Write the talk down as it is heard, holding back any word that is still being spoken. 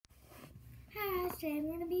today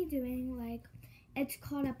I'm gonna be doing like, it's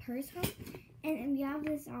called a purse hunt, and we have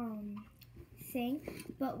this thing,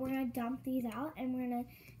 but we're gonna dump these out and we're gonna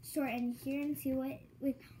store in here and see what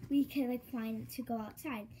we can like find to go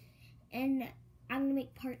outside. And I'm gonna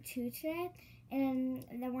make part 2 today, and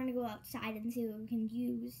then we're gonna go outside and see what we can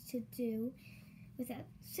use to do with it.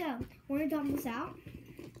 So we're gonna dump this out.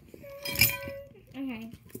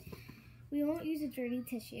 Okay, we won't use a dirty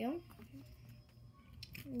tissue.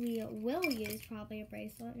 We will use probably a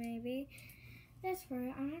bracelet, maybe. That's for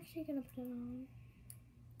it. I'm actually gonna put it on.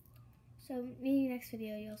 So maybe next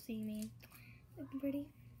video you'll see me looking pretty.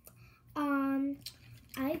 I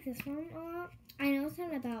like this one a lot. I know it's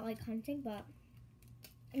not about like hunting, but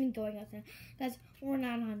I mean going outside. Guys, we're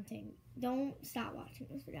not hunting. Don't stop watching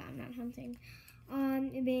this video. I'm not hunting.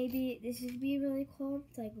 Maybe this would be really cool.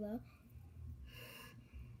 It's like low.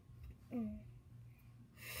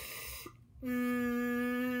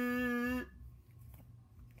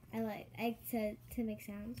 I like to make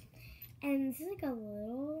sounds. And this is like a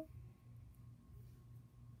little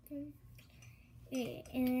thing.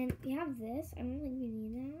 And we have this. I don't think we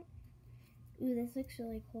need that. Ooh, this looks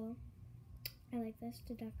really cool. I like this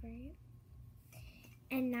to decorate.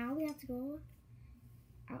 And now we have to go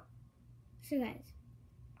out. So guys,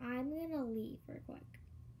 I'm gonna leave real quick.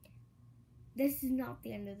 This is not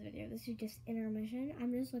the end of the video. This is just intermission.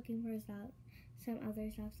 I'm just looking for some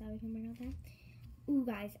other stuff that we can bring out there. Ooh,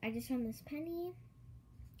 guys, I just found this penny.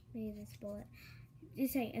 Maybe this bullet.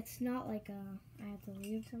 Just saying, it's not like I have to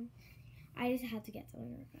leave some. I just have to get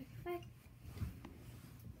something real quick. Bye.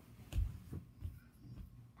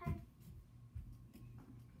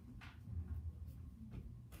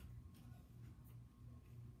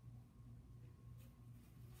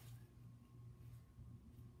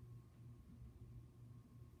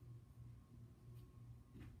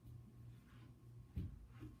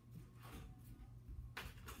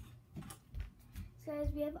 So guys,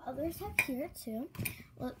 we have other stuff here too.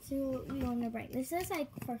 Let's see what we want to bring. This is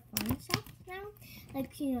like for fun stuff now.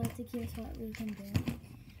 Like, you know, to keep us what we can do.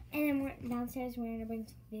 And then we're downstairs, we're gonna bring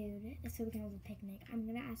some food so we can have a picnic. I'm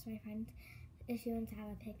gonna ask my friend if she wants to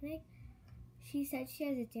have a picnic. She said she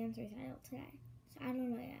has a dance recital today, so I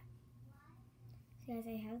don't know yet. So guys,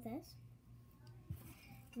 I have this.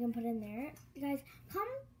 You can put it in there. You guys,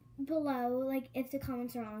 comment below like if the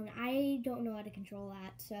comments are on. I don't know how to control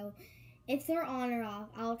that, so if they're on or off,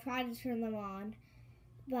 I'll try to turn them on.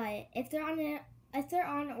 But if they're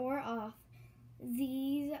on or off,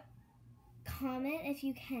 these comment if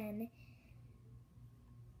you can.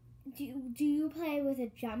 Do you play with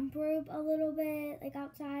a jump rope a little bit like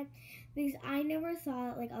outside? Because I never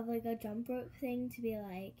thought like of like a jump rope thing to be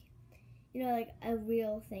like, you know, like a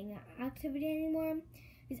real thing activity anymore.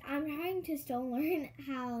 Because I'm trying to still learn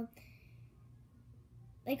how.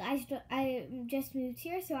 Like, I just moved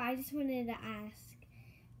here, so I just wanted to ask,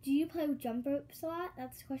 do you play with jump ropes a lot?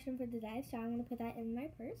 That's the question for today, so I'm going to put that in my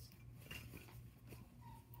purse.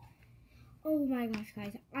 Oh my gosh,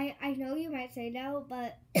 guys. I know you might say no,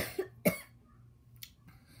 but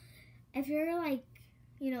if you're like,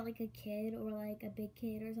 you know, like a kid or like a big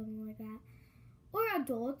kid or something like that, or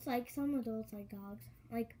adults, like some adults like dogs,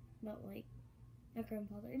 like, but like, my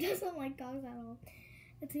grandfather doesn't like dogs at all.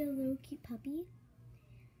 It's like a little cute puppy.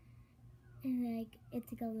 And like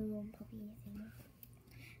it's like a little puppy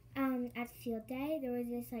thing. At field day, there was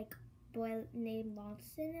this like boy named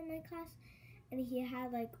Lawson in my class, and he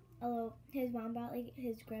had like a little. His mom brought like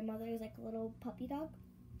his grandmother's like a little puppy dog.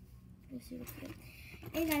 It was super cute.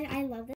 And I love this.